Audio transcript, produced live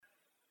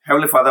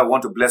Heavenly Father, I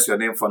want to bless your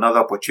name for another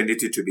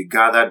opportunity to be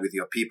gathered with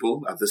your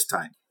people at this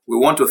time. We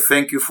want to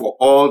thank you for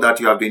all that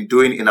you have been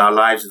doing in our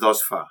lives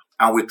thus far.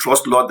 And we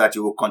trust, Lord, that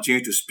you will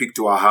continue to speak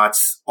to our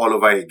hearts all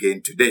over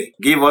again today.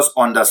 Give us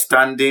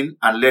understanding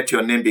and let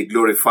your name be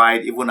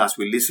glorified even as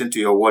we listen to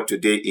your word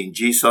today. In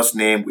Jesus'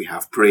 name we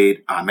have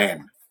prayed.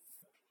 Amen.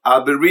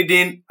 I'll be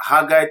reading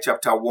Haggai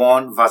chapter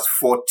 1, verse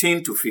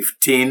 14 to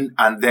 15,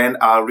 and then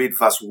I'll read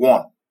verse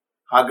 1.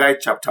 Haggai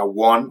chapter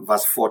 1,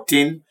 verse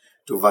 14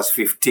 to verse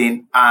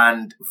 15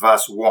 and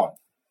verse 1.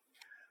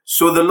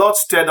 So the Lord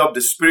stirred up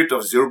the spirit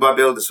of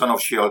Zerubbabel, the son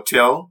of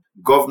Shealtiel,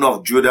 governor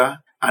of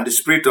Judah, and the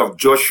spirit of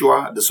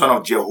Joshua, the son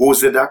of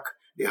Jehozadak,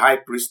 the high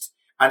priest,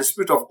 and the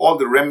spirit of all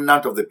the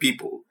remnant of the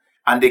people.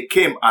 And they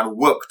came and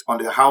worked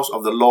on the house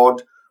of the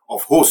Lord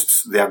of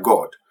hosts, their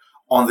God,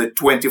 on the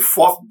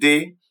 24th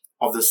day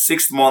of the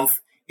 6th month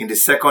in the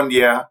 2nd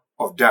year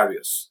of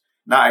Darius.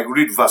 Now I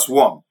read verse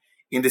 1.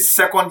 In the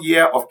 2nd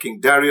year of King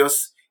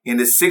Darius, in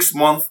the 6th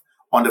month,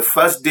 on the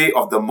 1st day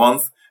of the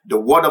month, the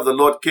word of the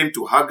Lord came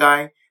to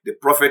Haggai, the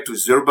prophet, to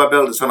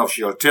Zerubbabel, the son of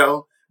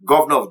Shealtiel,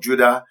 governor of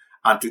Judah,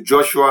 and to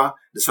Joshua,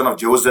 the son of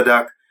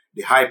Jehozadak,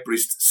 the high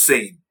priest,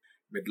 saying,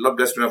 May the Lord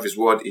bless me of his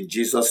word in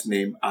Jesus'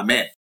 name.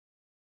 Amen.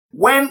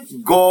 When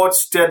God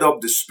stirred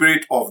up the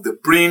spirit of the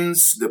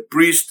prince, the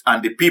priest,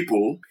 and the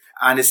people,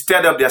 and he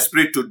stirred up their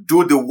spirit to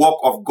do the work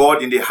of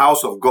God in the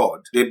house of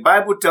God, the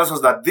Bible tells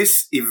us that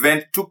this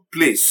event took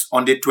place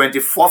on the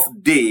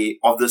 24th day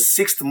of the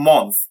 6th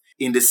month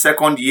in the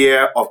 2nd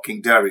year of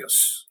King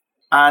Darius.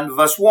 And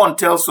verse 1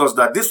 tells us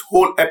that this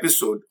whole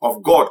episode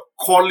of God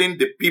calling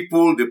the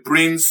people, the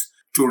prince,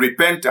 to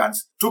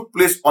repentance took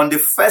place on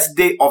the 1st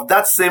day of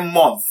that same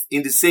month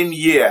in the same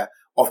year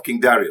of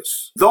King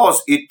Darius.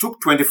 Thus, it took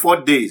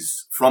 24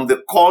 days from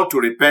the call to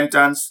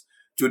repentance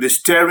to the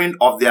stirring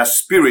of their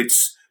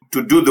spirits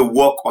to do the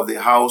work of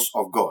the house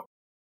of God.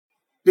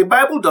 The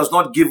Bible does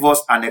not give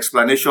us an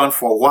explanation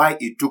for why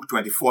it took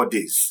 24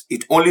 days.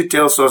 It only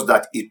tells us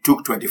that it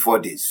took 24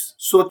 days.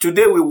 So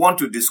today we want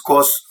to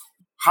discuss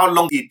how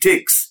long it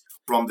takes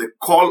from the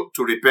call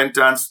to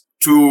repentance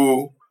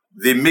to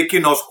the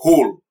making us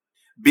whole.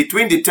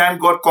 Between the time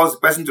God calls the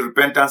person to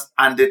repentance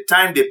and the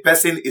time the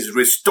person is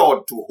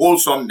restored to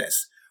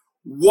wholesomeness,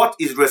 what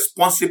is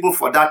responsible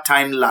for that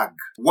time lag?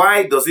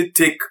 Why does it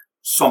take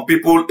some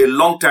people a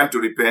long time to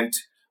repent?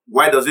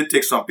 Why does it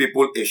take some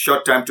people a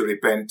short time to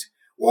repent?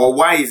 Or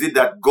why is it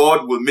that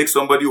God will make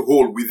somebody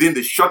whole within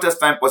the shortest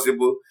time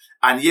possible,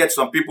 and yet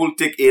some people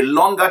take a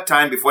longer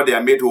time before they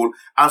are made whole,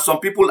 and some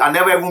people are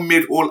never even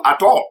made whole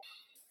at all?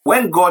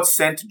 When God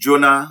sent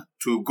Jonah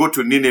to go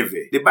to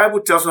Nineveh, the Bible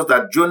tells us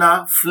that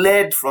Jonah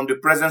fled from the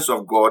presence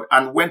of God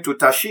and went to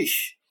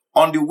Tarshish.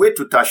 On the way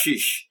to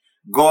Tarshish,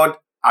 God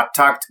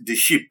attacked the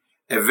ship.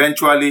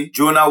 Eventually,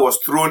 Jonah was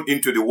thrown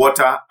into the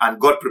water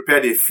and God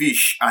prepared a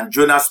fish, and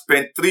Jonah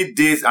spent 3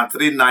 days and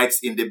 3 nights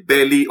in the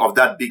belly of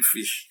that big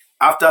fish.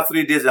 After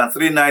 3 days and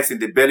 3 nights in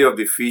the belly of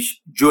the fish,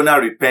 Jonah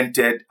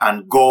repented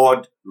and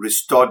God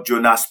restored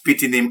Jonah,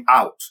 spitting him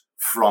out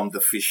from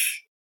the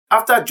fish.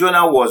 After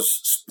Jonah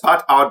was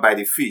spat out by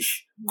the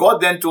fish,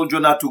 God then told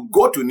Jonah to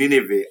go to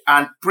Nineveh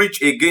and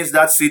preach against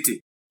that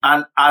city.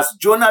 And as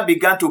Jonah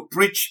began to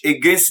preach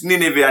against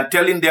Nineveh and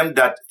telling them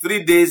that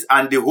 3 days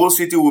and the whole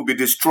city will be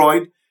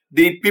destroyed,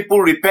 the people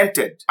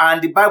repented.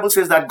 And the Bible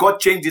says that God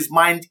changed his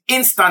mind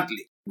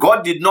instantly.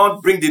 God did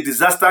not bring the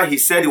disaster he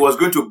said he was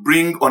going to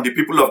bring on the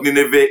people of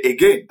Nineveh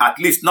again, at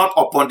least not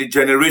upon the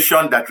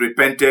generation that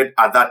repented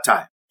at that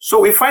time.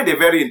 So we find a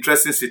very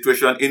interesting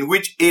situation in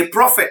which a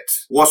prophet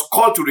was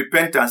called to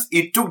repentance.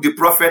 It took the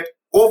prophet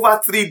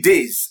over 3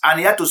 days and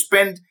he had to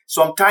spend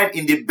some time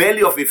in the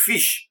belly of a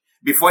fish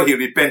before he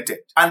repented.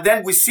 And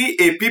then we see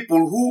a people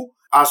who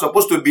are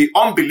supposed to be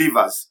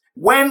unbelievers.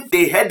 When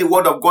they heard the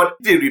word of God,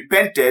 they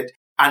repented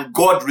and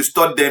God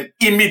restored them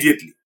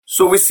immediately.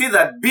 So we see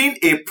that being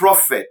a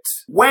prophet,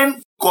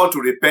 when called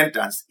to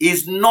repentance,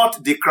 is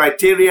not the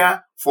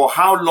criteria for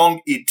how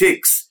long it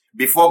takes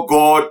before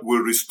God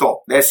will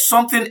restore. There's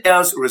something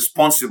else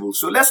responsible.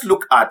 So let's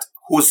look at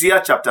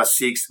Hosea chapter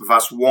 6,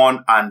 verse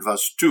 1 and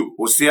verse 2.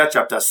 Hosea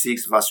chapter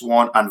 6, verse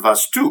 1 and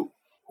verse 2.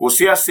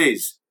 Hosea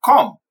says,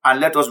 Come and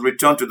let us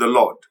return to the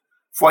Lord,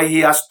 for he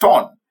has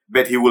torn,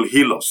 but he will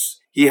heal us.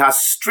 He has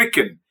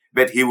stricken,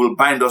 but he will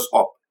bind us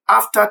up.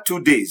 After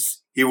 2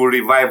 days, he will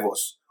revive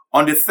us.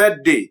 On the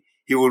 3rd day,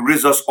 he will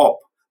raise us up,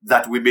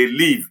 that we may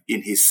live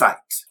in his sight.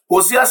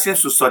 Hosea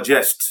seems to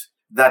suggest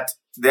that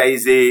there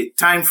is a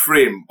time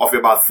frame of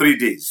about 3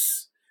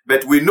 days.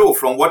 But we know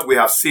from what we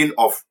have seen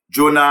of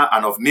Jonah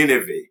and of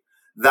Nineveh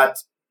that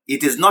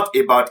it is not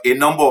about a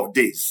number of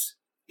days.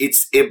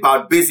 It's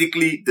about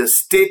basically the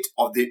state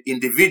of the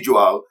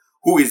individual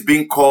who is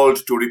being called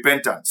to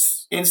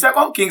repentance. In 2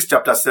 Kings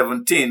chapter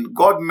 17,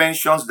 God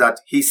mentions that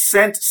he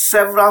sent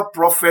several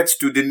prophets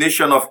to the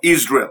nation of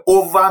Israel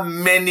over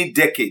many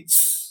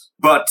decades,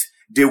 but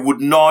they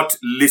would not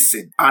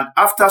listen. And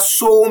after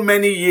so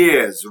many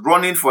years,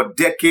 running for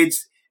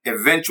decades,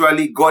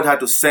 eventually God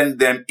had to send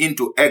them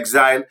into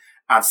exile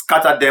and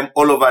scattered them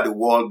all over the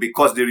world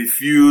because they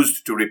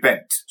refused to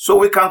repent. So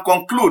we can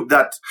conclude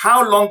that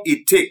how long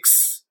it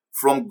takes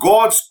from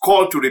God's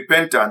call to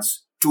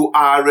repentance to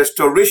our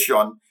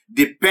restoration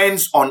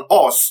depends on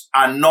us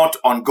and not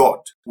on God.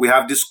 We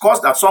have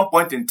discussed at some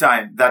point in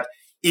time that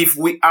if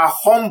we are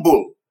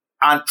humble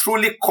and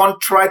truly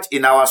contrite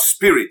in our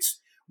spirits,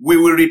 we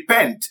will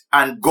repent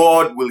and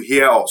God will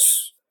hear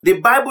us. The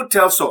Bible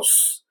tells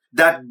us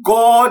that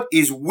God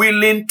is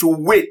willing to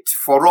wait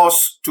for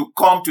us to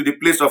come to the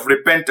place of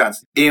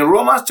repentance. In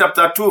Romans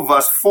chapter 2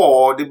 verse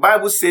 4, the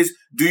Bible says,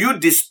 "Do you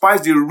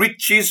despise the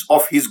riches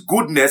of his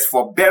goodness,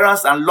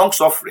 forbearance and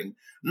long-suffering,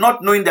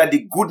 not knowing that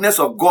the goodness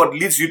of God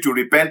leads you to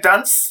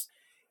repentance?"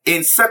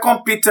 In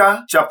 2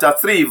 Peter chapter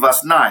 3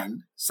 verse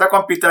 9,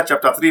 2 Peter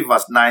chapter 3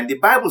 verse 9, the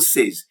Bible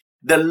says,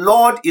 "The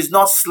Lord is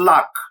not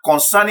slack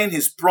concerning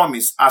his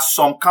promise, as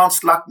some count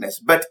slackness,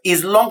 but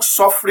is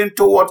long-suffering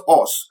toward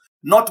us,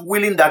 not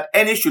willing that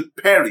any should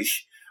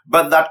perish,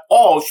 but that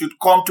all should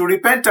come to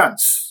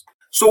repentance."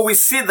 So we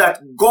see that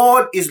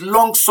God is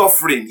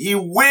long-suffering. He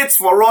waits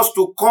for us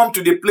to come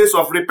to the place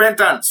of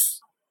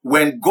repentance.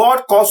 When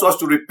God calls us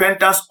to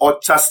repentance or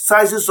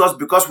chastises us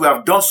because we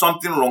have done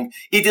something wrong,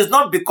 it is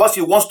not because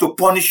he wants to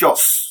punish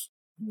us.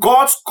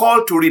 God's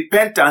call to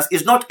repentance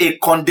is not a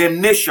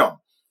condemnation.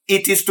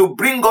 It is to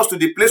bring us to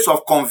the place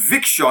of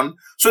conviction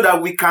so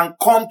that we can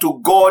come to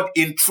God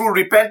in true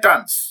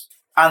repentance.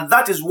 And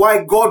that is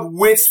why God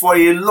waits for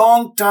a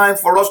long time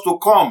for us to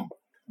come.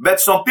 But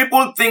some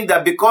people think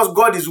that because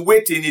God is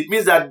waiting, it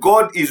means that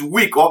God is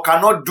weak or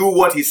cannot do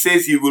what he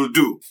says he will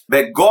do.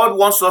 But God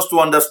wants us to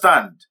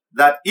understand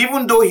that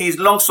even though he is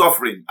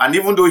long-suffering and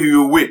even though he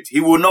will wait, he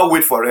will not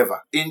wait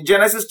forever. In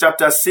Genesis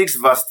chapter 6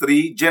 verse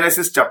 3,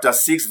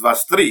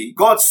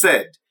 God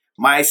said,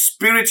 "My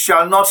spirit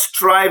shall not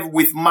strive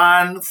with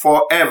man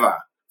forever,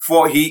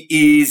 for he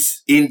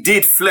is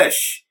indeed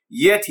flesh,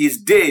 yet his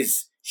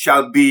days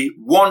shall be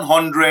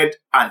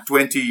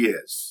 120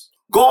 years.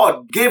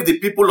 God gave the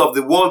people of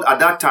the world at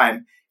that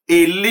time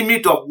a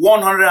limit of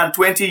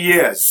 120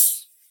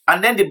 years.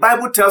 And then the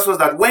Bible tells us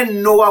that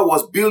when Noah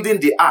was building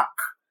the ark,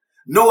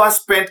 Noah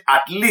spent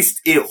at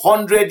least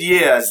 100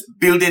 years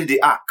building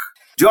the ark.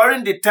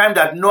 During the time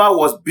that Noah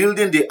was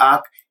building the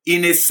ark,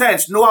 in a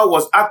sense, Noah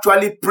was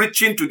actually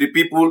preaching to the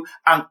people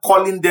and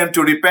calling them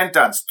to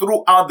repentance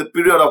throughout the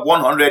period of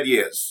 100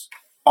 years.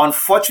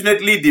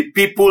 Unfortunately, the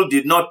people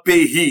did not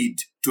pay heed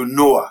to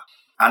Noah.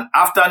 And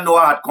after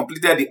Noah had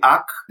completed the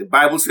ark, the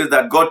Bible says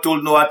that God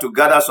told Noah to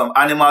gather some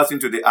animals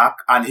into the ark,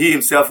 and he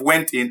himself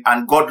went in,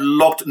 and God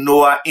locked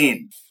Noah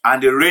in.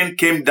 And the rain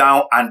came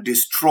down and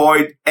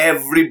destroyed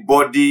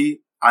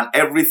everybody and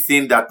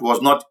everything that was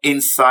not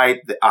inside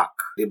the ark.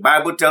 The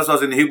Bible tells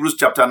us in Hebrews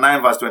chapter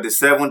 9 verse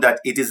 27 that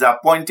it is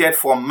appointed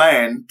for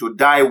man to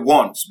die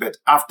once, but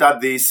after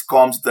this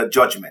comes the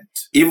judgment.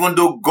 Even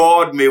though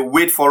God may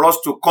wait for us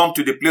to come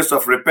to the place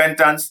of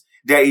repentance,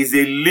 there is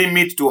a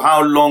limit to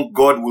how long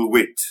God will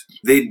wait.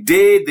 The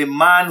day the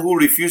man who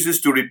refuses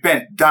to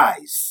repent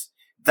dies,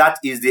 that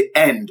is the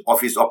end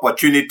of his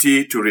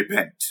opportunity to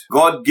repent.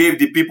 God gave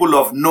the people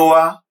of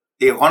Noah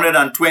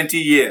 120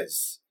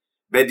 years,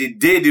 but the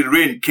day the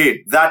rain came,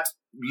 that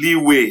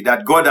leeway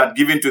that God had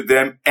given to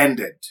them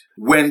ended.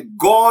 When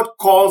God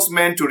calls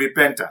men to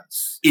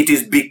repentance, it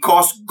is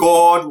because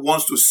God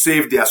wants to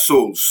save their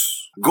souls.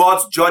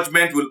 God's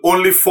judgment will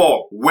only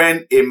fall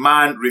when a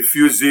man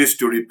refuses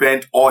to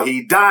repent or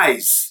he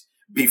dies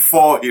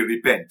before he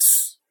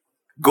repents.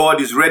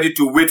 God is ready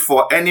to wait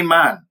for any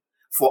man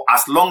for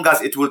as long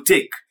as it will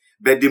take.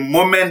 But the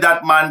moment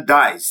that man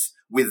dies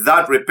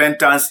without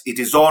repentance, it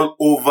is all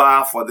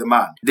over for the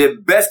man. The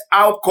best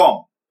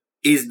outcome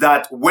is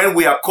that when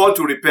we are called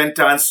to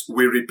repentance,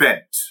 we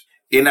repent.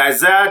 In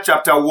Isaiah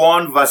chapter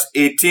 1 verse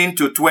 18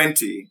 to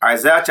 20,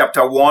 Isaiah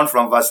chapter 1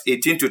 from verse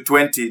 18 to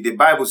 20, the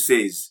Bible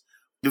says,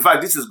 in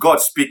fact, this is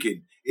God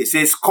speaking. It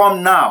says,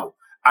 "Come now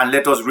and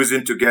let us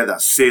reason together,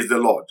 says the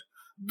Lord.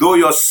 Though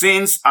your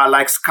sins are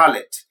like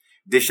scarlet,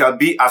 they shall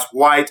be as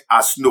white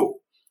as snow.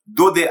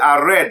 Though they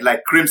are red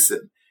like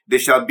crimson, they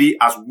shall be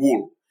as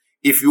wool.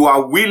 If you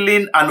are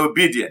willing and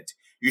obedient,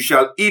 you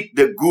shall eat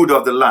the good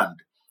of the land.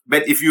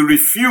 But if you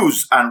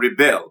refuse and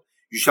rebel,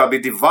 you shall be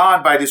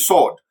devoured by the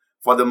sword,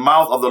 for the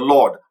mouth of the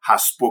Lord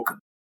has spoken."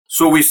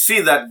 So we see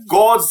that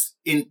God's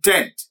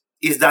intent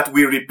is that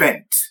we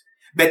repent.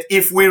 But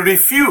if we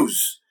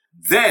refuse,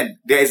 then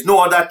there is no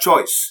other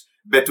choice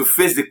but to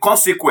face the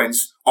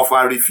consequence of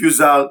our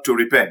refusal to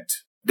repent.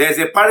 There's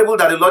a parable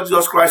that the Lord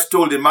Jesus Christ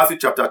told in Matthew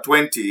chapter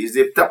 20. It's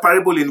a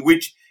parable in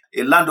which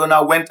a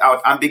landowner went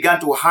out and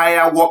began to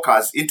hire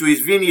workers into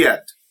his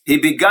vineyard. He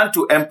began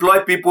to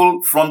employ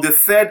people from the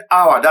third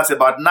hour, that's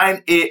about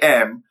 9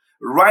 a.m.,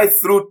 right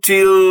through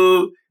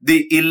till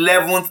the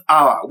 11th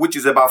hour, which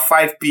is about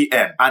 5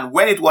 p.m. And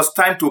when it was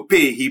time to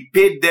pay, he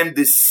paid them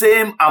the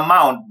same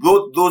amount,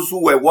 both those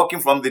who were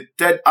working from the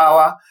third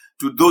hour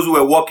to those who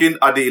were working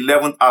at the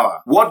 11th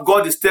hour. What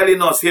God is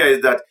telling us here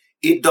is that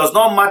it does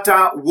not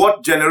matter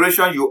what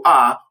generation you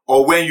are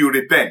or when you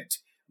repent.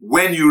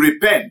 When you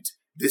repent,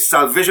 the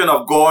salvation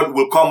of God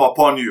will come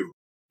upon you.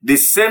 The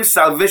same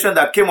salvation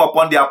that came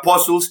upon the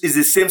apostles is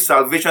the same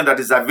salvation that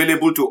is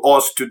available to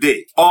us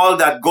today. All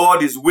that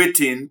God is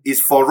waiting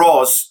is for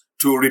us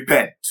to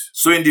repent.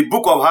 So in the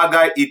book of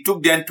Haggai, it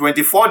took them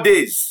 24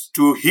 days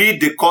to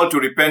heed the call to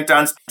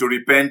repentance, to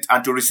repent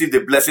and to receive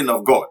the blessing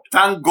of God.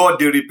 Thank God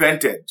they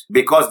repented,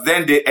 because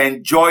then they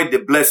enjoyed the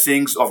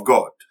blessings of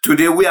God.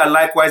 Today we are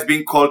likewise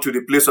being called to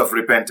the place of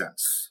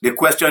repentance. The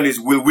question is,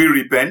 will we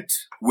repent?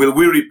 Will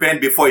we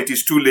repent before it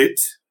is too late?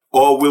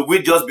 Or will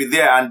we just be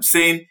there and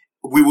saying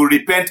we will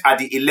repent at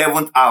the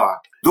 11th hour?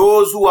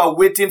 Those who are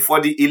waiting for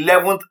the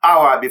 11th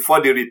hour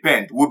before they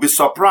repent will be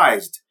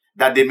surprised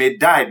that they may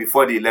die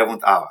before the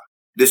 11th hour.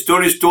 The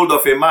story is told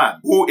of a man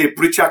who a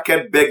preacher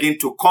kept begging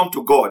to come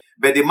to God.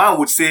 But the man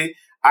would say,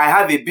 I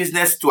have a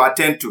business to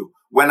attend to.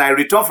 When I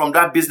return from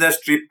that business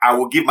trip, I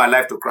will give my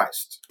life to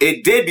Christ.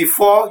 A day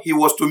before he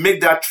was to make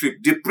that trip,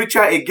 the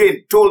preacher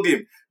again told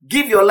him,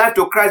 give your life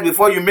to Christ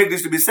before you make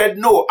this trip. He said,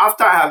 no,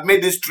 after I have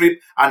made this trip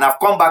and I've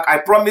come back, I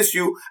promise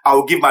you, I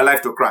will give my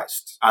life to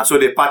Christ. And so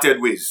they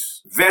parted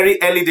ways. Very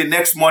early the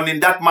next morning,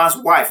 that man's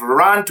wife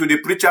ran to the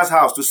preacher's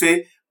house to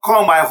say,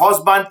 come, my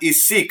husband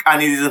is sick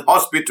and he is in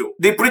hospital.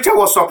 The preacher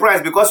was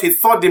surprised because he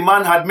thought the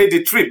man had made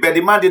the trip, but the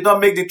man did not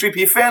make the trip.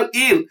 He fell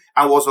ill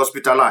and was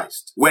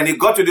hospitalized. When he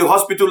got to the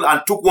hospital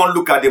and took one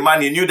look at the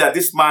man, he knew that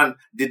this man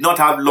did not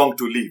have long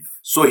to live.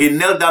 So he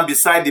knelt down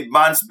beside the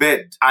man's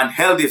bed and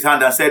held his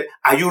hand and said,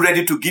 are you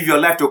ready to give your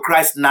life to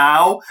Christ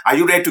now? Are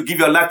you ready to give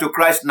your life to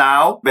Christ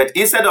now? But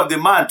instead of the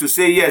man to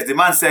say yes, the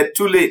man said,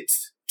 too late.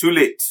 Too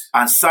late.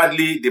 And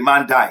sadly, the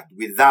man died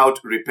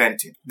without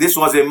repenting. This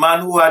was a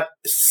man who had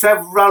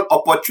several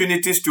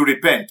opportunities to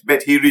repent,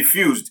 but he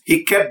refused.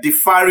 He kept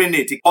deferring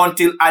it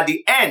until at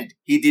the end,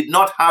 he did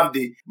not have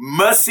the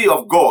mercy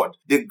of God,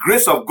 the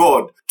grace of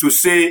God to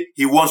say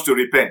he wants to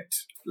repent.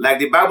 Like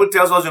the Bible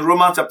tells us in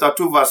Romans chapter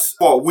 2 verse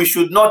 4, we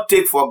should not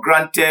take for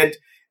granted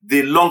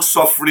the long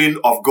suffering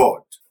of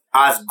God.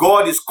 As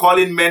God is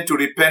calling men to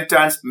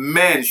repentance,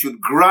 men should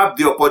grab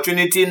the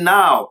opportunity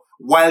now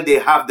while they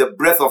have the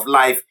breath of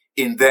life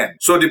in them.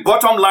 So the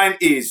bottom line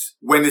is,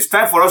 when it's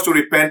time for us to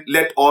repent,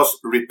 let us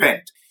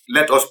repent.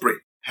 Let us pray.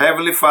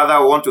 Heavenly Father, I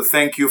want to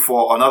thank you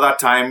for another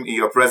time in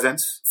your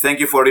presence.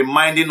 Thank you for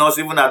reminding us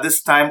even at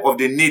this time of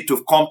the need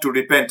to come to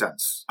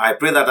repentance. I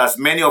pray that as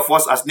many of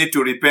us as need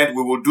to repent,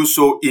 we will do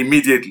so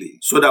immediately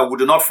so that we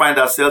do not find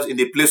ourselves in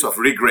the place of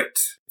regret.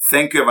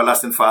 Thank you,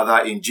 everlasting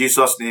Father. In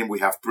Jesus' name we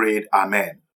have prayed. Amen.